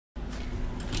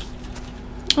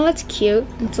Oh, that's cute.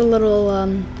 It's a little,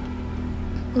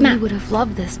 Lee would have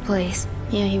loved this place.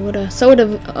 yeah, he would have. So would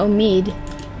have Omid.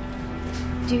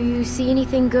 Do you see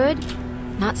anything good?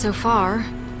 Not so far,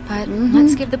 but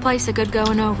let's give the place a good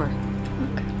going over.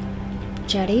 Okay.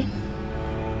 Jetty.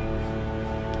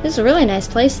 This is a really nice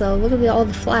place, though. Look at all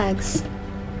the flags.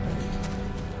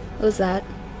 What was that?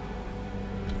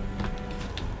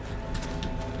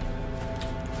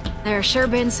 There's sure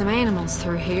been some animals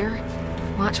through here.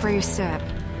 Watch where you step.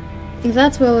 If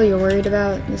that's what you're worried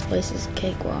about, this place is a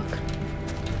cakewalk.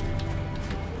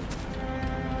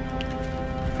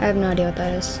 I have no idea what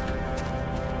that is.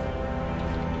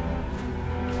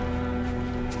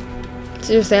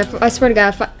 Seriously, I swear to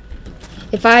God,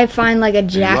 if I find like a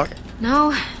jack...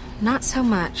 No, not so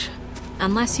much.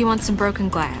 Unless you want some broken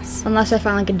glass. Unless I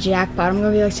find like a jackpot, I'm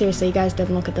gonna be like, seriously, you guys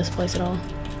didn't look at this place at all.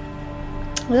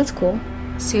 Well, that's cool.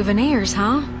 Souvenirs,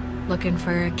 huh? Looking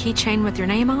for a keychain with your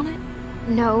name on it?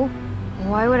 No.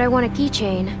 Why would I want a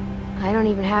keychain? I don't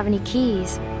even have any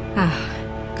keys.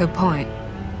 Ah, good point.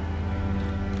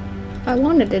 I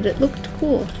wanted it. It looked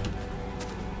cool.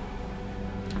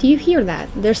 Do you hear that?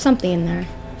 There's something in there.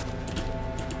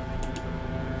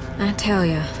 I tell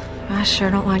ya, I sure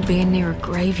don't like being near a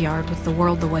graveyard with the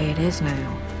world the way it is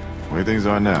now. The way things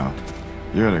are now,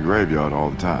 you're in a graveyard all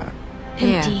the time.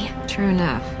 Empty. Yeah, true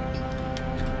enough.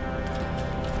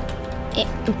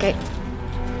 Okay.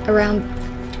 Around.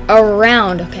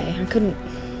 Okay, I couldn't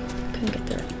get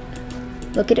there.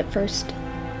 Look at it first.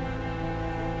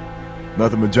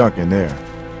 Nothing but junk in there.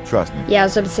 Trust me. Yeah, I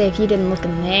was about to say, if you didn't look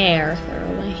in there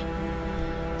thoroughly,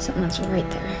 something that's right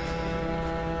there.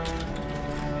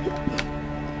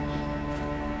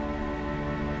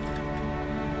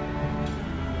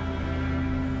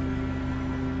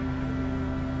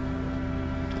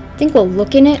 I think we'll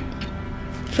look in it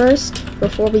first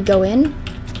before we go in,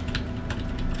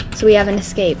 so we have an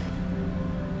escape.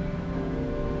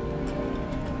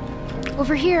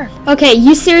 Over here. Okay,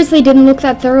 you seriously didn't look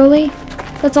that thoroughly?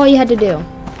 That's all you had to do.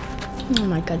 Oh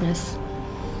my goodness.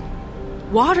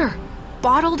 Water!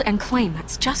 Bottled and clean.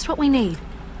 That's just what we need.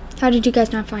 How did you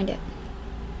guys not find it?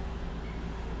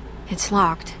 It's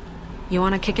locked. You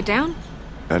want to kick it down?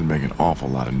 That'd make an awful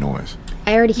lot of noise.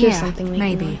 I already hear Yeah, something making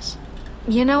maybe. noise.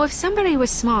 You know, if somebody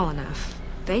was small enough,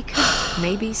 they could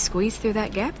maybe squeeze through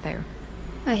that gap there.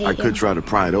 I hate I you. could try to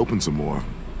pry it open some more,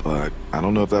 but I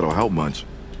don't know if that'll help much.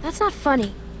 That's not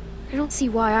funny. I don't see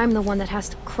why I'm the one that has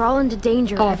to crawl into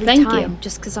danger Oh, every thank time you.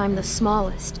 just because I'm the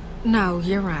smallest. No,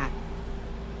 you're right.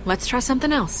 Let's try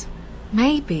something else.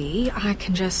 Maybe I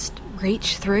can just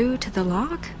reach through to the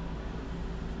lock?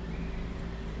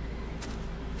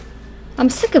 I'm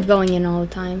sick of going in all the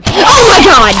time. Oh my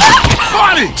god!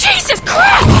 Bonnie! Jesus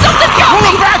Christ! Something's got Pull me!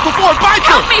 him back before it bites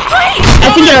Help you! me, please!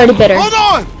 I think it already bit her. Hold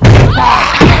on!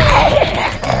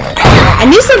 I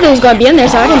knew something was going to be in there,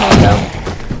 so I didn't want to go.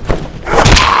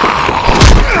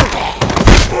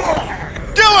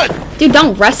 Do it! Dude,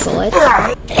 don't wrestle it.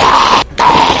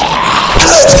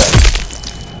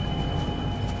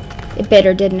 It bit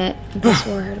her, didn't it? I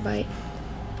swore her to bite.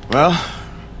 Well,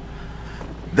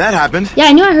 that happened. Yeah,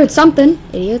 I knew I heard something.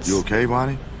 Idiots. You okay,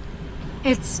 Bonnie?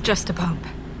 It's just a bump.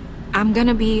 I'm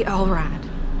gonna be alright.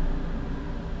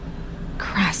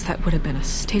 Christ, that would have been a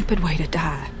stupid way to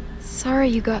die. Sorry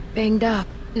you got banged up.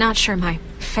 Not sure my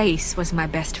face was my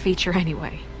best feature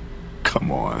anyway.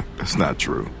 Come on, that's not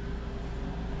true.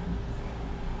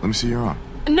 Let me see your arm.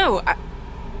 No,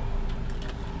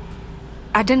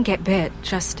 I didn't get bit,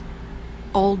 just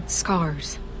old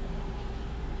scars.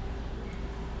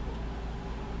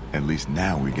 At least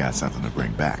now we got something to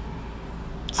bring back.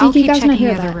 See, I'll do you keep guys not checking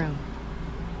hear the other that? room.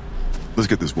 Let's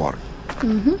get this water.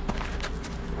 Mm-hmm.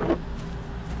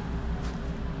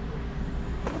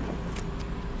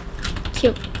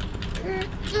 Cute.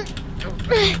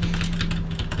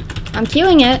 I'm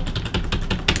queuing it.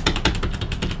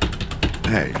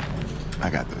 Hey, I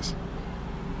got this.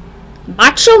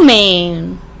 Macho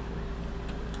Man.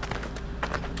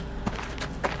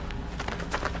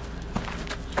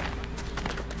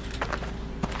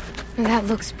 That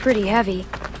looks pretty heavy.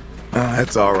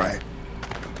 That's all right.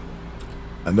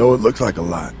 I know it looks like a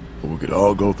lot, but we could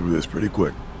all go through this pretty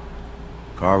quick.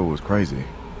 Carver was crazy,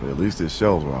 but at least his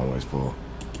shelves were always full.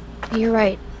 You're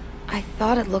right. I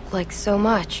thought it looked like so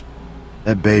much.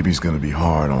 That baby's gonna be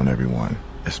hard on everyone,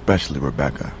 especially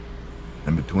Rebecca.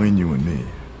 And between you and me,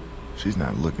 she's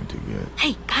not looking too good.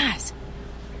 Hey, guys.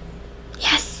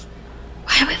 Yes.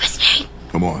 Why are we whispering?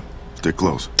 Come on, stick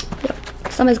close.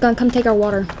 Yep. Somebody's gonna come take our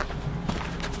water.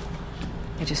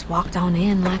 It just walked on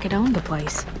in like it owned the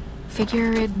place.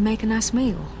 Figure it'd make a nice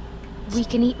meal. We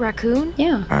can eat raccoon?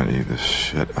 Yeah. I'd eat the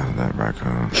shit out of that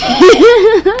raccoon.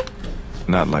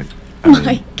 Not like,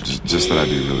 Mike. just that I'd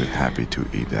be really happy to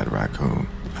eat that raccoon.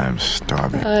 I'm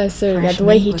starving. So Fresh the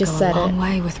way meat he would just go said a long it.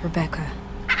 way with Rebecca.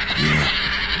 Yeah.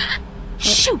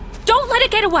 Shoot! Don't let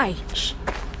it get away!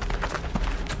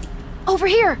 Over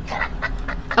here!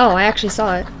 Oh, I actually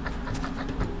saw it.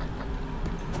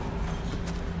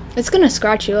 It's gonna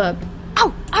scratch you up.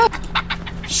 Oh! Oh!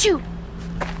 Shoot!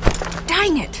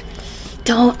 Dang it!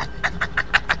 Don't.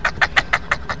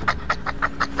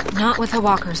 Not with the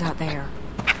walkers out there.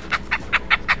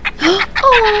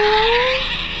 Oh.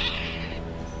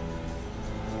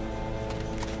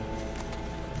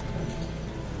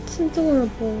 It's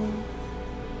adorable.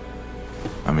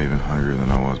 I'm even hungrier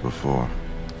than I was before.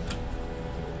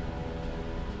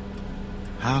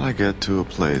 How'd I get to a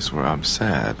place where I'm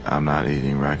sad I'm not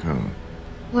eating raccoon?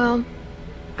 Well,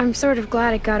 I'm sort of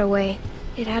glad it got away.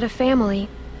 It had a family.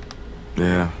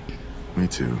 Yeah, me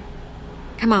too.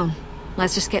 Come on.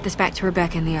 Let's just get this back to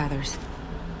Rebecca and the others.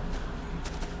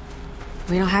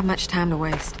 We don't have much time to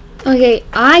waste. Okay,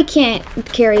 I can't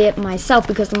carry it myself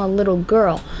because I'm a little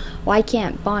girl. Why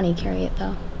can't Bonnie carry it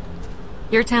though?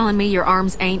 You're telling me your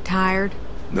arms ain't tired?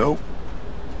 Nope.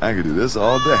 I could do this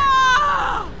all day.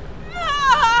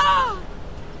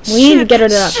 We need to get her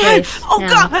to that place. Oh,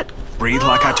 now. God! Breathe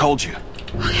like I told you.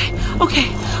 Okay.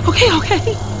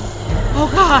 Oh,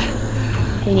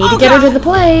 God. We need to get her to the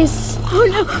place. Oh,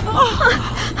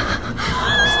 no.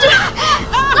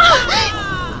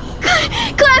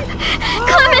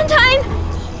 Clementine!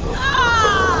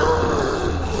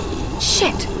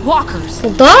 Shit! Walkers!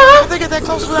 Well, duh! How'd they get that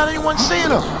close without anyone seeing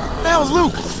them? That was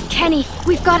Luke. Kenny,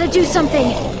 we've got to do something.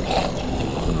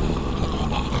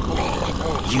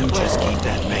 You just keep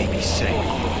that baby safe.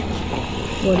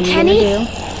 What are you Kenny? gonna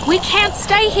do? We can't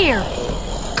stay here!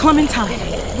 Clementine,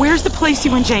 where's the place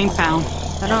you and Jane found?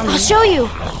 I don't know. I'll show you.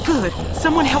 Good.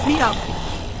 Someone help me up.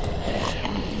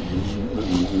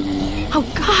 Oh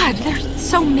God, there's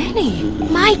so many!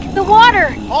 Mike, the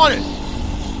water! On it.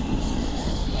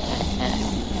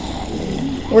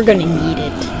 We're gonna need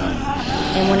it.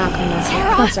 And we're not gonna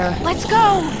Sarah, Come on, Sarah. let's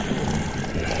go!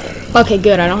 Okay,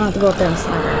 good. I don't have to go up there and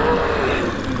snipe her.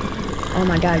 Oh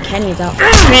my god, Kenny's out for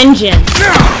vengeance.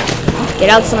 Get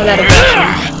out some of that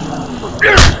aggression.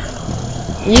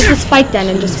 Use the spike then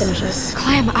and just finish it.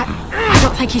 Clem, I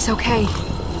don't think he's okay.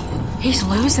 He's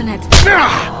losing it.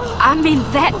 I mean,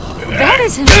 that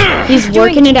isn't... He's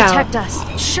working it out. Protect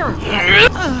us. Sure.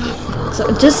 So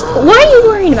just, what are you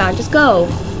worrying about? Just go.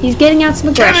 He's getting out some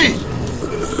aggression.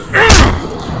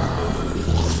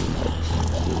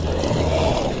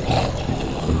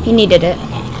 He needed it.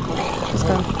 Let's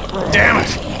go. Damn it.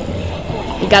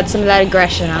 He got some of that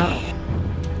aggression out.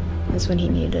 That's when he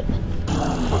needed it.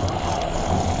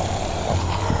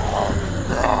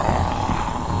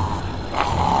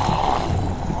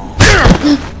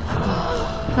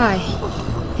 Hi.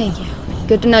 Thank you.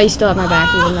 Good to know you still have my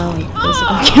back, even though I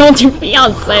basically killed your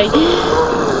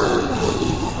fiance.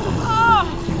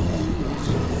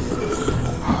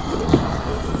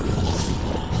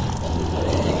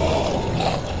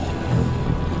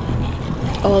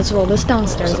 Oh, let's roll this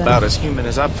downstairs It's then. about as human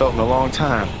as I've felt in a long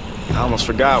time. I almost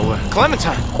forgot what.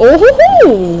 Clementine!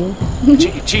 Oh!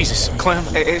 Jesus, Clem,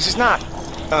 it's just not.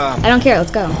 I don't care,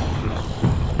 let's go.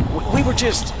 We were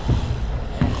just.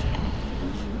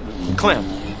 Clem,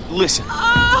 listen.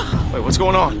 Wait, what's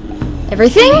going on?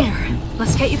 Everything? Here,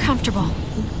 let's get you comfortable.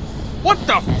 What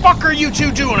the fuck are you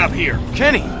two doing up here?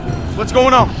 Kenny, what's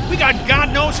going on? We got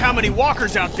God knows how many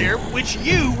walkers out there, which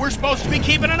you were supposed to be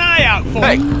keeping an eye out for.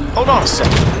 Hey, hold on a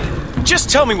second. Just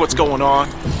tell me what's going on.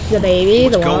 The baby,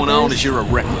 What's the going on walkers. is you're a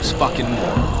reckless fucking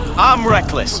moron. I'm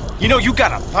reckless. You know, you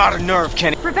got a lot of nerve,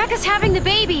 Kenny. Rebecca's having the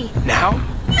baby. Now?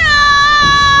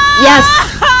 Yes!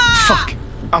 Fuck.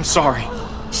 I'm sorry.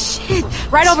 Shit!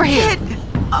 Right over here.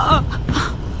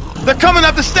 They're coming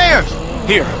up the stairs.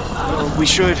 Here. We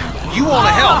should. You want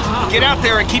to help? Get out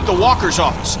there and keep the walkers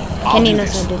off us. I'll Kenny do knows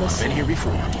this. how to do this. Been here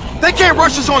before. They can't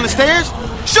rush us on the stairs.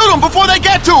 Shoot them before they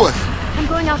get to us. I'm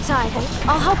going outside.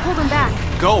 I'll help hold them back.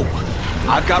 Go.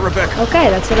 I've got Rebecca. Okay,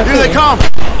 that's what I Here they figured. come.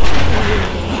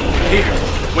 Here.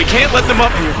 We can't let them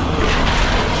up here.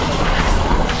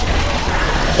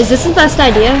 Is this the best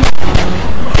idea?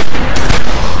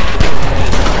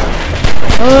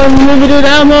 Unlimited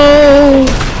ammo!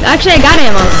 Actually, I got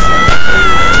ammo.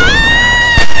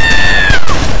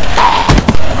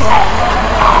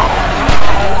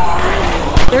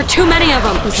 There are too many of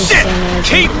them. This is Shit! so nice.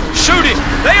 Keep shooting.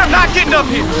 They are not getting up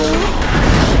here.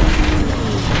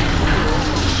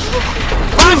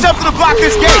 Find something to block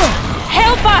this gate.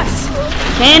 Help us!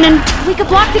 Cannon. We could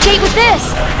block the gate with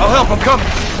this. I'll help, I'm coming.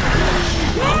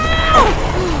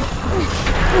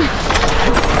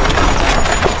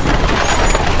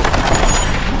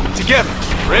 Together.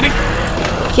 Ready?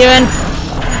 Kieran.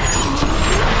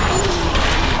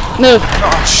 Move.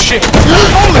 Oh, shit.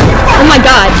 Oh my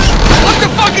god. What the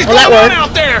fuck is Well, that going on worked.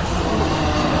 out there?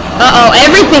 Uh-oh,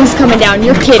 everything's coming down.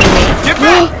 You're kidding me. Get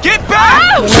back! Get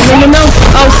back! No.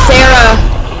 Oh, Sarah.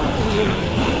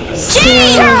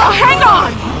 Sarah. Hang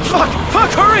on!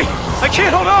 Fuck, hurry! I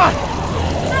can't hold on!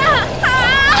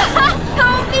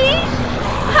 Help me!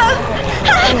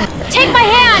 Take my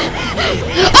hand!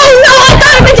 Oh no, I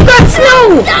thought I meant to grab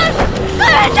Snow!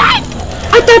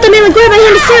 I thought I meant to grab my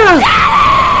hand to Sarah!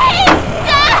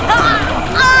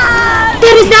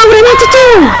 That is not what I meant to do!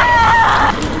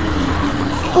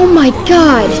 Oh my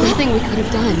god. Nothing we could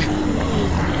have done.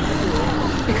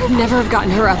 We could never have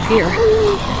gotten her up here.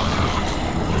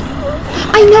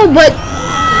 I know, but...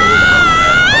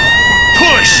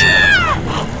 Push!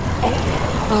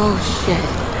 Oh shit.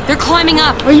 They're climbing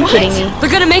up. Are you kidding me? They're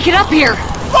gonna make it up here.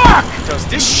 Fuck! Does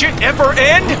this shit ever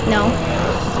end? No.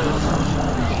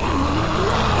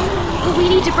 We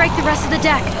need to break the rest of the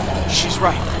deck. She's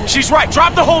right. She's right.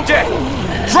 Drop the whole deck.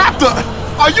 Drop the...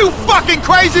 Are you fucking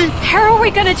crazy? How are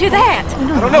we gonna do that?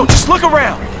 I don't know. Just look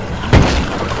around.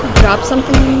 Drop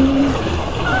something.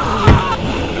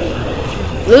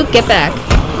 Luke, get back.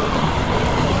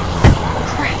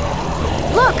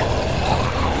 Look!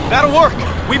 That'll work.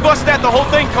 We bust that, the whole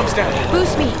thing comes down.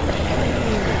 Boost me.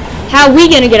 How are we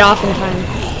gonna get off in time?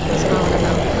 That's what I wanna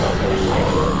know.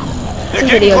 They're It's a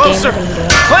getting video game, closer. we're gonna do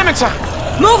it. Clementine!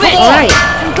 Move it! Alright.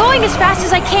 I'm going as fast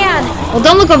as I can. Well,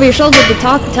 don't look over your shoulder to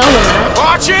tell them that.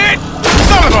 Watch it!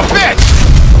 Son of a bitch!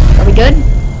 Are we good?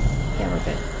 Yeah, we're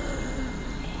good.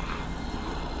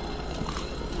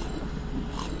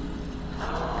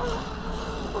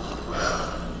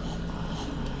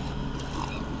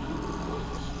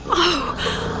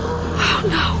 Oh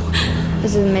no.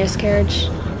 This is a miscarriage.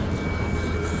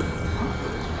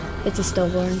 It's a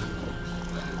stillborn.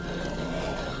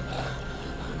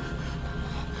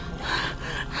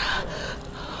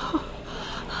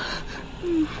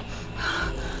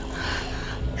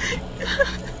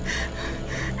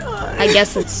 I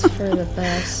guess it's for the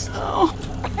best. Oh,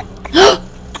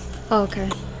 okay.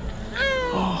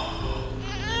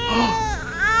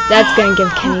 That's gonna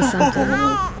give Kenny something.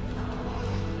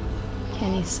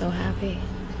 Kenny's so happy.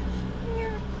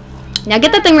 Now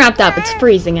get that thing wrapped up. It's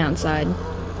freezing outside.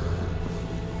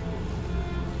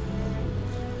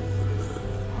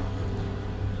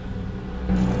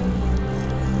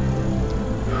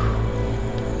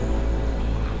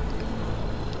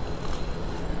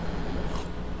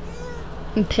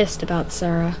 I'm pissed about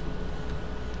Sarah.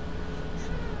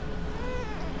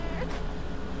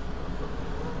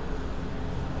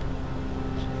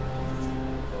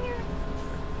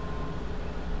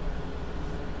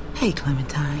 Hey,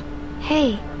 Clementine.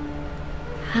 Hey.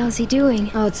 How's he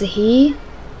doing? Oh, it's a he?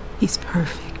 He's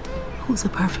perfect. Who's a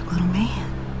perfect little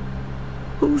man?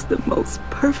 Who's the most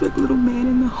perfect little man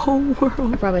in the whole I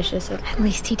world? probably should have said. At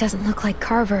least he doesn't look like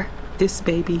Carver. This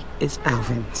baby is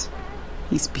Alvin's.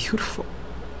 He's beautiful.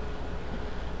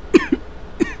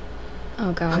 Oh,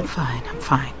 I'm God.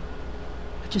 fine.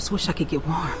 I just wish I could get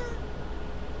warm.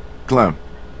 Clem,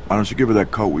 why don't you give her that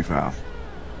coat we found?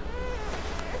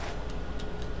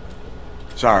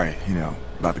 Sorry, you know,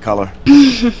 about the color.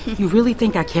 You really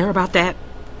think I care about that?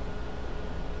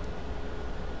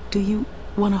 Do you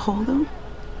want to hold him?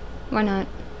 Why not?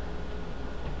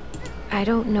 I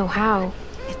don't know how.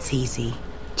 It's easy.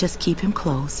 Just keep him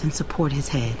close and support his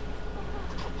head.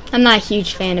 I'm not a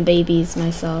huge fan of babies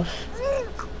myself.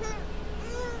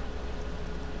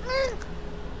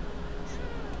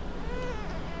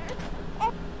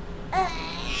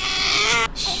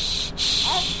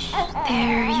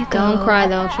 There you go. Don't cry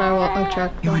though. I'll try.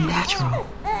 You're natural.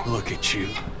 Look at you.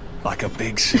 Like a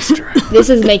big sister. This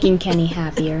is making Kenny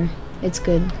happier. It's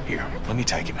good. Here, let me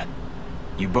take him.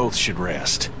 You both should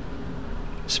rest.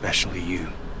 Especially you.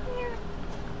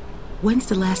 When's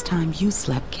the last time you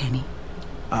slept, Kenny?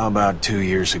 About 2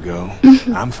 years ago.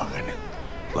 I'm fine.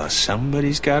 Plus,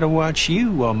 somebody's gotta watch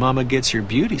you while Mama gets her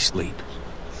beauty sleep.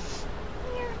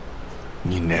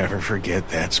 You never forget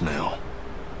that smell.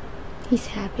 He's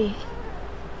happy.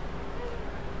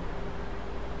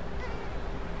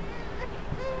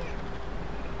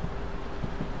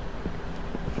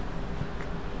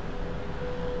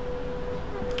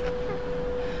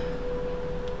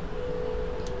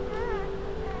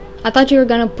 I thought you were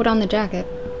gonna put on the jacket.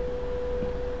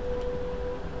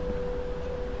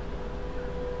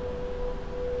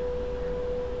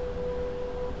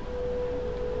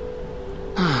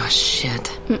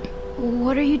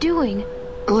 doing?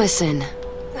 Listen,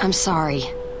 I'm sorry.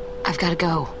 I've gotta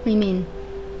go. What do you mean?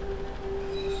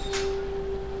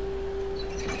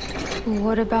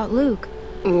 What about Luke?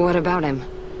 What about him?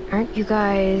 Aren't you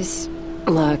guys...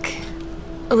 Look,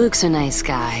 Luke's a nice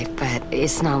guy, but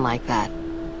it's not like that.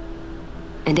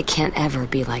 And it can't ever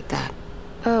be like that.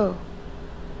 Oh.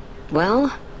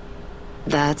 Well,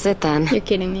 that's it then. You're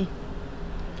kidding me.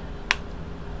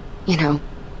 You know,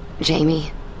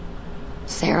 Jamie,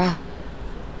 Sarah,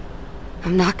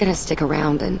 I'm not gonna stick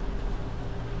around and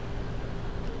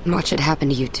watch it happen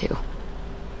to you two.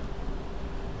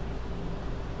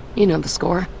 You know the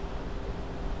score.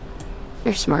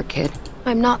 You're a smart kid.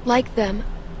 I'm not like them.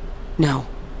 No.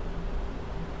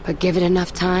 But give it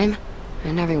enough time,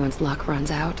 and everyone's luck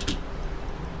runs out.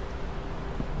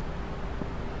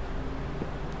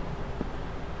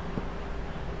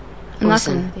 I'm not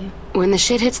Listen, going with you. when the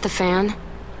shit hits the fan,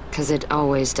 'cause it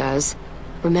always does,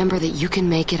 remember that you can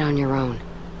make it on your own.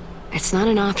 It's not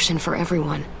an option for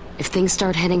everyone. If things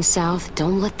start heading south,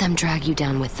 don't let them drag you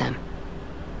down with them.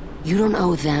 You don't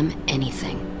owe them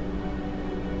anything.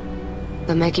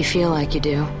 They'll make you feel like you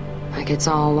do, like it's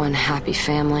all one happy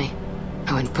family.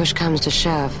 And when push comes to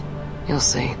shove, you'll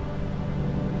see.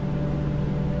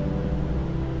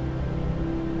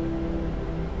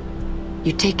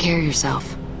 You take care of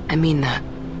yourself. I mean that.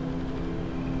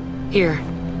 Here.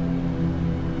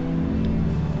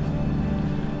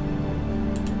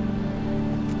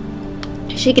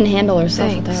 She can handle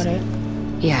herself Thanks. without it.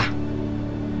 Yeah.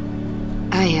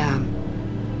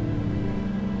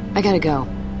 I gotta go.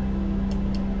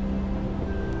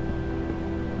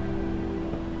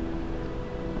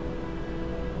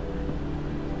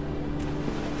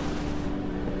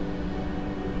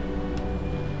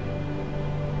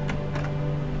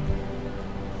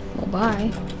 Well,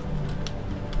 bye.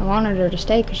 I wanted her to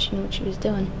stay because she knew what she was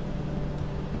doing.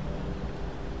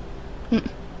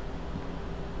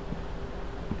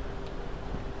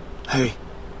 Hey,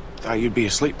 thought you'd be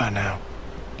asleep by now.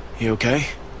 You okay?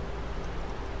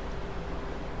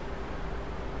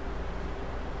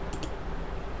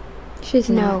 She's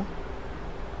not. No.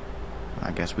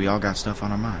 I guess we all got stuff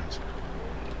on our minds.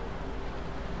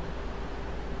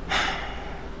 The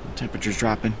temperature's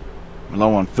dropping. We're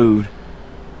low on food.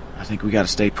 I think we gotta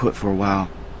stay put for a while.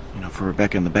 You know, for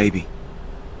Rebecca and the baby.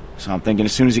 So I'm thinking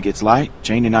as soon as it gets light,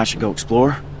 Jane and I should go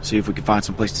explore, see if we can find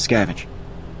some place to scavenge.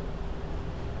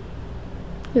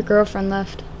 Your girlfriend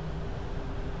left.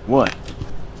 What?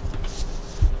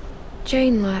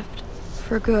 Jane left.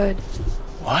 For good.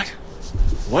 What?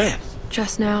 When?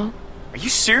 Just now. Are you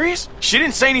serious? She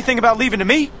didn't say anything about leaving to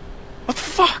me? What the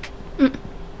fuck?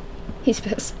 He's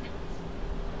pissed.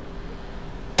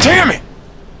 Damn it!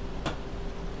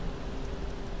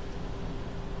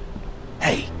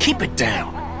 Hey, keep it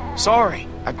down. Sorry.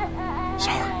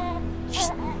 Sorry.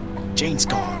 Just... Jane's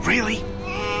gone. Really?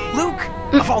 Luke?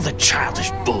 Of all the childish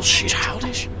bullshit.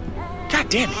 Childish? God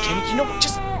damn it, Kenny. You know what?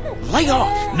 Just lay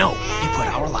off. No, you put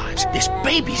our lives, this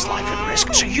baby's life at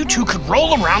risk, so you two could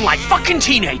roll around like fucking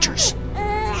teenagers.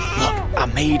 Look,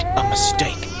 I made a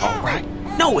mistake, all right?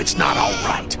 No, it's not all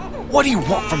right. What do you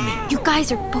want from me? You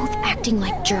guys are both acting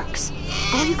like jerks.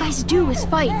 All you guys do is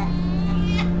fight.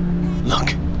 Look,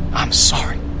 I'm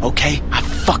sorry, okay? I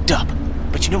fucked up.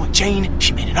 But you know what, Jane?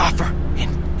 She made an offer,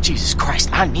 and Jesus Christ,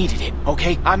 I needed it,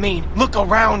 okay? I mean, look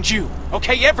around you,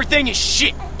 okay? Everything is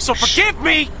shit. So forgive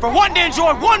me for wanting to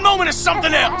enjoy one moment of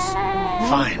something else.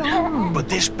 Fine, but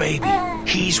this baby,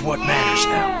 he's what matters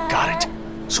now, got it?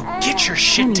 So get your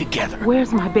shit together.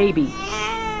 Where's my baby?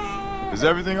 Is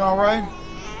everything all right?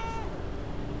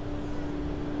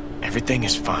 Everything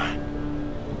is fine.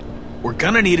 We're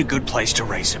gonna need a good place to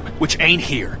raise him, which ain't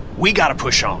here. We gotta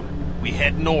push on. We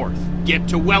head north, get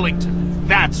to Wellington.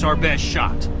 That's our best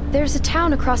shot. There's a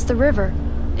town across the river.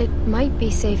 It might be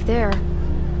safe there.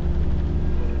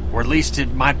 Or at least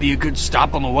it might be a good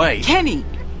stop on the way. Kenny!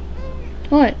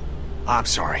 What? I'm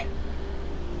sorry.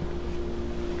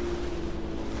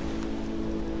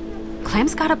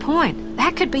 Clem's got a point.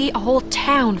 That could be a whole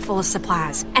town full of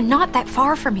supplies, and not that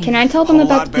far from here. Can I tell them Whole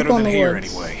about lot the better people in than the here,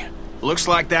 woods? anyway. Looks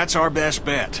like that's our best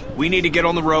bet. We need to get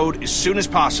on the road as soon as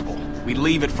possible. We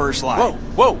leave at first light. Whoa,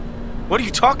 whoa. What are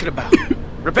you talking about?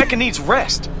 Rebecca needs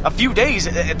rest. A few days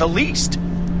at the least.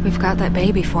 We've got that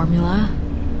baby formula.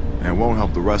 And won't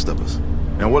help the rest of us.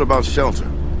 And what about shelter?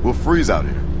 We'll freeze out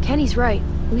here. Kenny's right.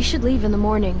 We should leave in the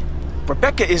morning.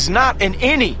 Rebecca is not in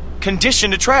any condition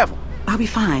to travel. I'll be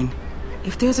fine.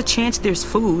 If there's a chance there's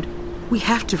food, we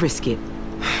have to risk it.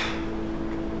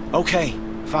 Okay,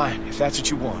 fine, if that's what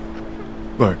you want.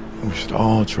 Look, we should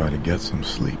all try to get some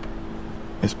sleep.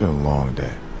 It's been a long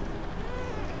day.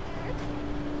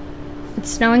 It's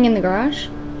snowing in the garage?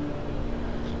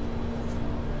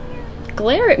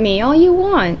 Glare at me all you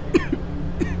want.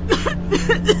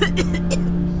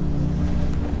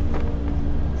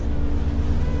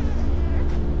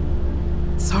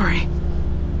 Sorry.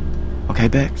 Okay,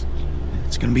 Bex?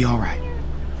 It's gonna be alright.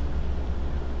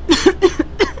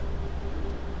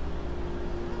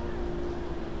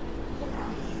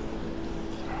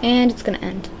 And it's gonna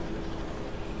end.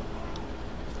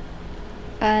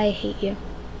 I hate you.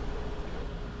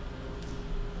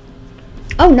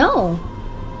 Oh no!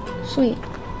 Sweet.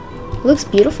 It looks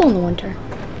beautiful in the winter.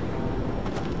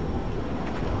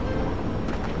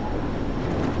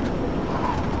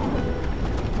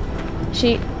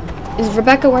 Is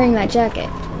Rebecca wearing that jacket?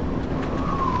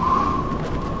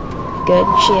 Good,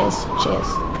 she is. She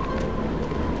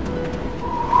is.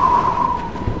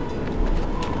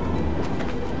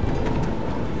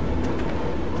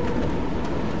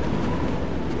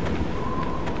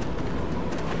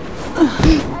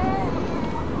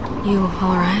 You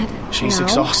alright? She's No.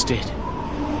 exhausted.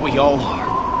 We all are.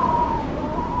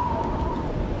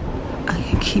 I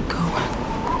can keep going.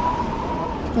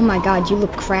 Oh my god, you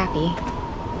look crappy.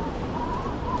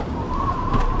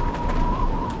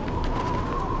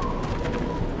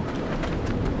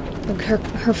 Look,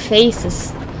 her face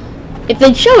is... If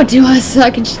they'd show it to us,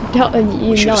 I could tell, you We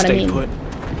know should have what I stayed mean. put.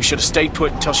 We should have stayed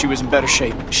put until she was in better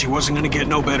shape. She wasn't gonna get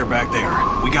no better back there.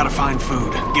 We gotta find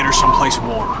food. Get her someplace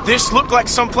warm. This looked like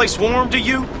someplace warm to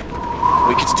you?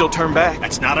 We could still turn back.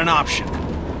 That's not an option.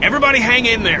 Everybody hang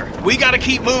in there. We gotta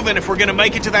keep moving if we're gonna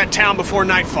make it to that town before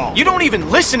nightfall. You don't even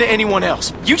listen to anyone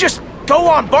else. You just go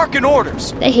on barking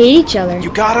orders. They hate each other.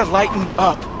 You gotta lighten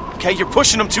up, okay? You're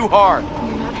pushing them too hard.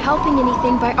 You're not helping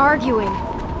anything by arguing.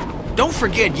 Don't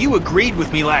forget, you agreed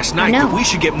with me last night know. that we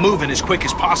should get moving as quick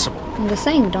as possible. I'm just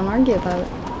saying, don't argue about it.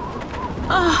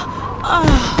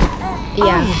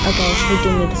 Yeah, okay, we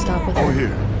do need to stop with Over her.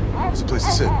 here. There's a place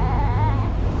to sit.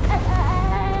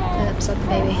 That upset the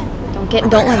baby.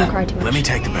 Don't let him cry too much. Let me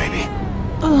take the baby.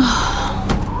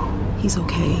 He's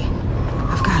okay.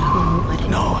 I've got him. Let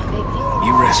him No. take the baby.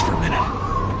 You rest for a minute.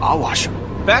 I'll wash him.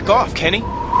 Back off, Kenny.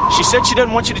 She said she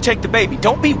doesn't want you to take the baby.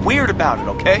 Don't be weird about it,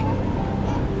 okay?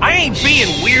 I ain't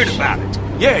being weird about it.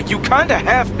 Yeah, you kinda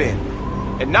have been.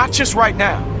 And not just right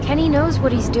now. Kenny knows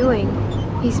what he's doing.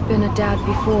 He's been a dad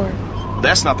before.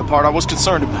 That's not the part I was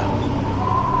concerned about.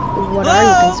 What are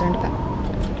you concerned about?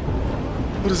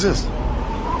 What is this?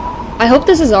 I hope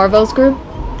this is Arvo's group.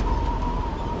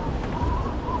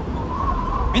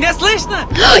 Меня слышно?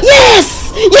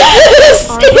 Yes! Yes!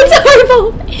 It's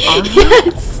Arvo!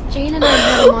 Yes! Jane and I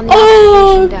met him on the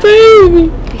Oh, observation deck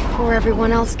baby! before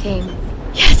everyone else came.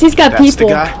 Yes, he's got That's people.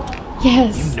 the guy?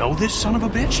 Yes. Know this son of a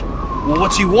bitch? Well,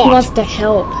 what's he He want? wants to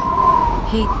help.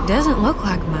 He doesn't look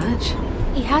like much.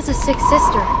 He has a sick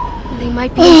sister. They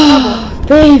might be in trouble.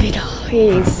 Baby doll,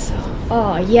 he's...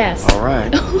 Oh, yes.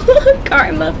 Alright.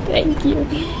 Karma, thank you.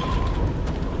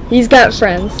 He's got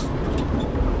friends.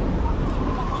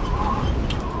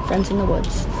 Friends in the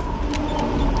woods.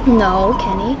 No,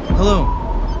 Kenny. Hello.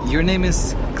 Your name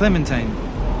is Clementine.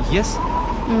 Yes?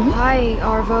 Hi,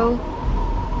 Arvo.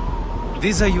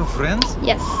 These are your friends?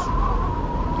 Yes.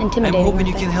 I'm Intimidating. hoping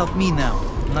you aren't can they? help me now.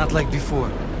 Not like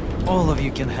before. All of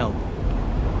you can help.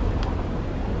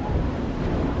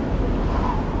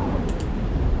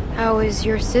 How is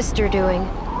your sister doing?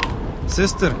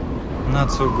 Sister?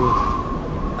 Not so good.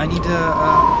 I need,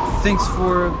 things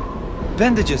for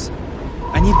bandages.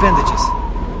 I need bandages.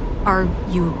 Are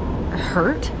you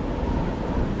hurt?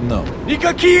 No.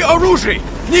 Никакие оружия!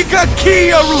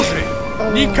 Никакие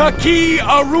оружия! Никакие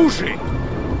оружия!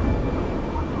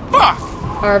 Fuck!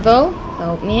 Arvo,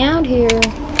 help me out here.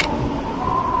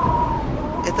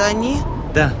 Это они?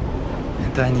 Да.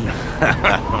 Это они.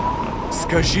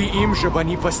 Скажи им, чтобы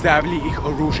они поставили их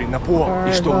оружие на пол,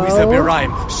 и что мы Арво?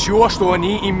 забираем все, что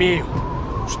они имеют.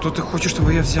 Что ты хочешь,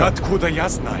 чтобы я взял? Откуда я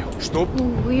знаю? Что...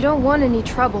 We don't want any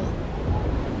trouble.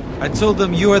 I told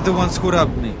them you are the ones who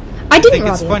robbed me. I They didn't think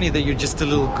rob it's you. funny that you're just a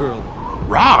little girl.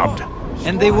 Robbed?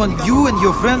 And they want you and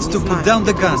your friends to put down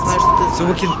the guns so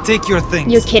we can take your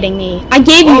things. You're kidding me. I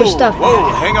gave you your stuff. Whoa,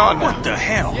 hang on now. What the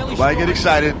hell? Why get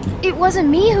excited? It wasn't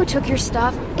me who took your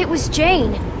stuff. It was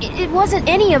Jane. It wasn't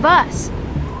any of us.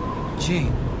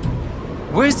 Jane,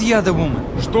 where's the other woman?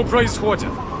 Что происходит?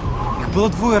 Их было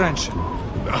двое раньше.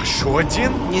 Что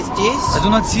один? Не здесь? I do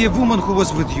not see a woman who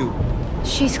was with you.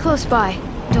 She's close by.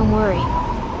 Don't worry.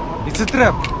 It's a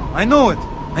trap. I know it.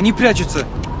 Они прячутся.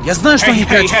 Я знаю, что Hey, они hey,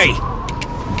 прячутся. hey!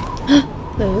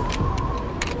 Luke.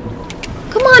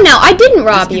 Come on now, I didn't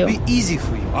rob This you. could be easy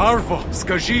for you. Арво,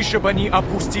 скажи, чтобы они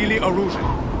опустили оружие.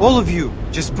 All of you,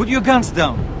 just put your guns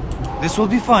down. This will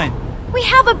be fine. We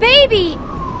have a baby! You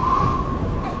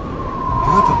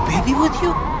have a baby with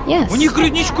you? Yes. У них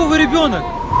грудничковый ребенок.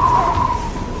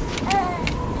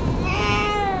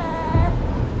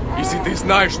 Если ты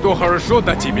знаешь, что хорошо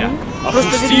для тебя, Просто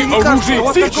опусти ведь мне не кажется, оружие у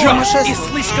вас такого сейчас! нашествия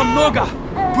слишком много.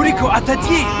 Бурико,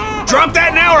 отойди. Drop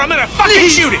that now or I'm gonna fucking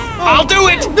shoot it! I'll do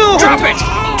it! No. Drop it!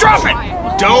 Drop it!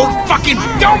 Don't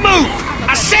move!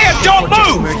 I said don't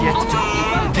move!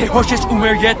 Ты хочешь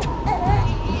умереть?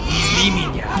 Изни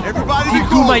меня. Ты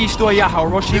думаешь, что я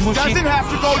хороший мужчина?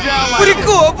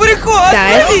 Бурико, Бурико,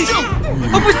 остановись!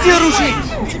 Опусти оружие!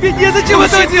 Тебе незачем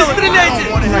этого делать! Не стреляйте!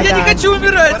 Я не хочу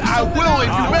умирать! I will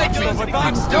if you make me.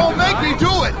 Don't make me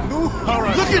do it.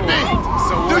 Look at me.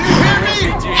 Do you hear me?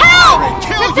 Help!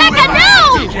 Rebecca, no!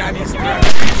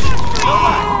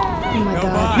 Oh my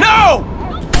god. No!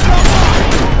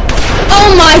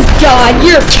 Oh my god,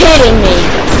 you're kidding me!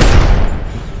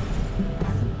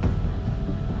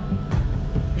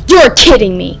 You're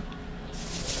kidding me!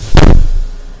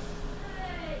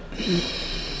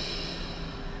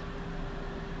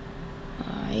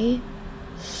 I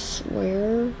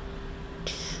swear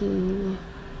to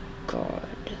God.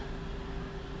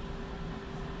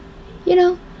 You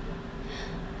know,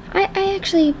 I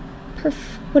actually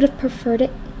would have preferred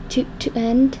it to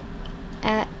end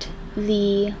at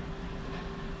the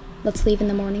let's leave in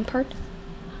the morning part.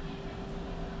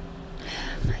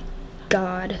 Oh my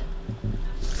god.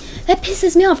 That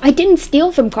pisses me off. I didn't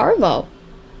steal from Arvo,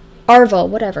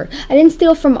 whatever. I didn't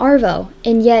steal from Arvo,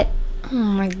 and yet, oh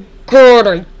my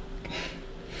god,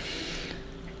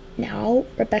 Now,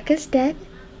 Rebecca's dead.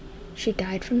 She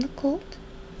died from the cold.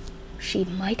 She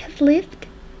might have lived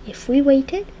if we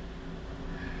waited.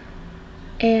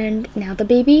 And now the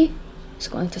baby is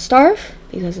going to starve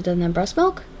because it doesn't have breast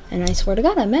milk. And I swear to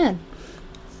God, I'm mad.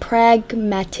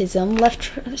 Pragmatism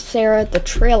left Sarah at the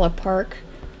trailer park.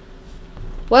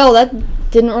 Well,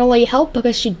 that didn't really help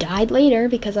because she died later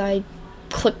because I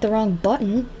clicked the wrong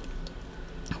button.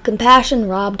 Compassion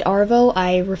robbed Arvo.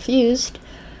 I refused.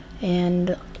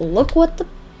 And look what the...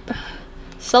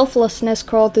 Selflessness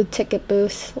crawled through ticket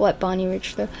booth. Let Bonnie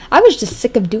reach through. I was just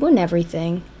sick of doing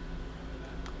everything.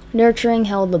 Nurturing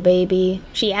held the baby.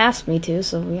 She asked me to,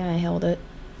 so yeah, I held it.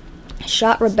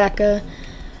 Shot Rebecca.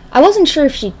 I wasn't sure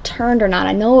if she turned or not.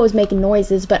 I know it was making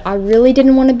noises, but I really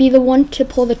didn't want to be the one to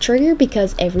pull the trigger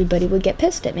because everybody would get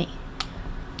pissed at me.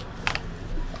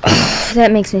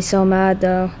 That makes me so mad,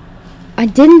 though. I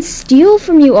didn't steal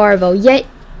from you, Arvo, yet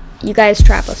you guys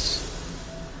trap us.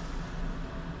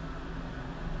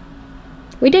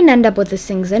 We didn't end up with his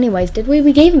things anyways, did we?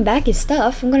 We gave him back his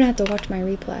stuff. I'm gonna have to watch my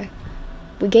replay.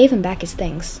 We gave him back his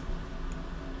things.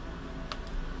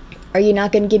 Are you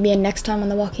not gonna give me a next time on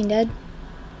The Walking Dead?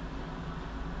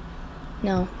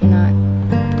 No, you're not.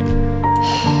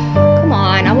 Come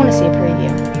on, I want to see a preview.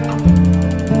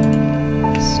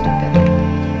 Stupid.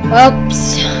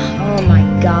 Oops. Oh my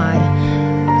god.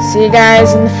 See you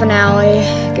guys in the finale.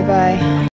 Goodbye.